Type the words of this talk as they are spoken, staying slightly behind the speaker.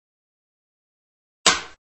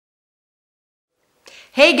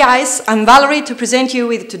Hey guys, I'm Valerie to present you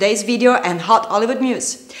with today's video and hot Hollywood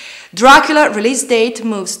news. Dracula release date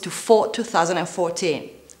moves to fall 2014.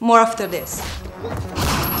 More after this.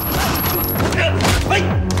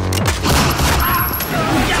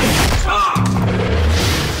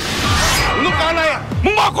 มึงต้องการอะไรอ่ะมึ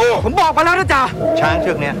งบอกกูผมบอกไปแล้วนะจ๊ะช้างเ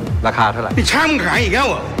ชือกเนี้ยราคาเท่าไหร่นี่ช้างมึงขายอีกแล้ว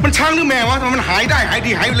เหรอมันช้างหรือแมววะทำไมมันหายได้หาย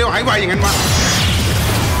ดีหายเร็วหายไวอย่างนั้นวะ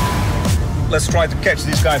Let's try to catch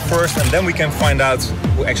this guy first, and then we can find out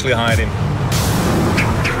who actually hired him.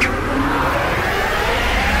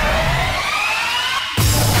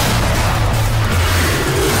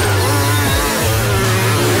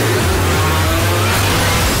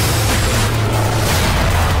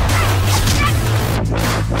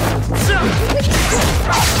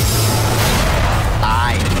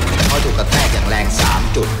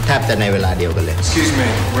 Excuse me,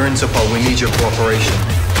 we're in Chupong. We need your cooperation.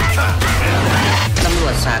 ตำรว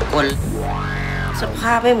จสากลสภ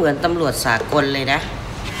าพไม่เหมือนตำรวจสากลเลยนะ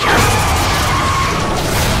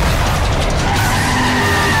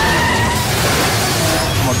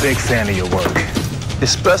I'm a big fan of your work,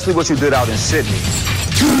 especially what you did out in Sydney.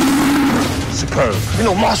 Superb. You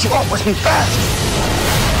know, martial art must be fast.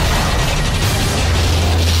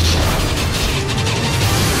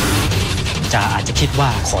 จ่าอาจจะคิดว่า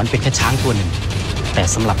ขอนเป็นแค่ช้างตัวหนึ่งแต่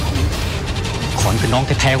สำหรับผมขอนคือน้อง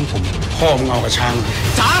แท้ๆของผมพ่อมึงเอากับช้าง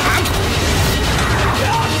จ่าหาง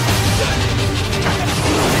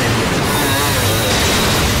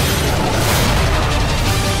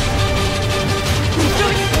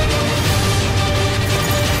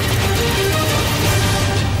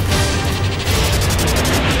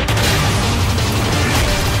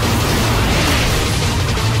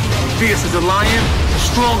Fierce as a lion,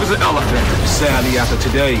 strong as an elephant. Sadly, after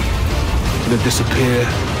today, it'll disappear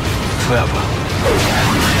forever.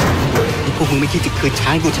 พวกมึงไม่คิดจะคืนช้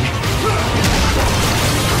างกูใช่ไหม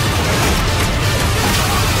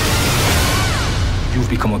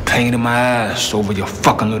You've become a pain in my ass over your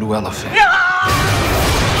fucking little elephant.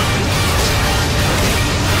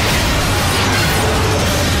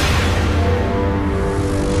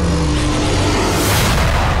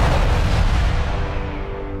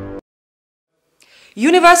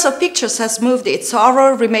 Universal Pictures has moved its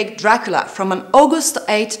horror remake Dracula from an August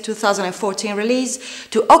 8, 2014 release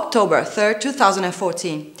to October 3,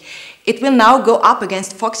 2014. It will now go up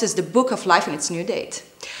against Fox's The Book of Life in its new date.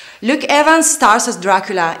 Luke Evans stars as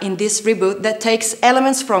Dracula in this reboot that takes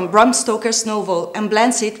elements from Bram Stoker's novel and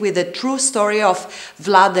blends it with the true story of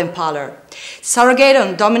Vlad the Impaler. Sarah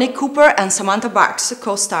Gadon, Dominic Cooper and Samantha Barks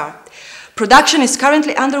co-star. Production is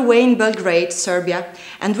currently underway in Belgrade, Serbia,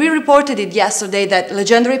 and we reported it yesterday that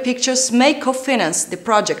Legendary Pictures may co-finance the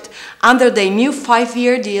project under their new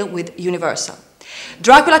 5-year deal with Universal.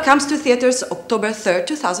 Dracula comes to theaters October 3,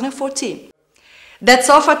 2014. That's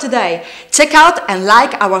all for today. Check out and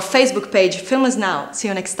like our Facebook page, Film Is Now. See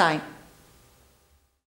you next time.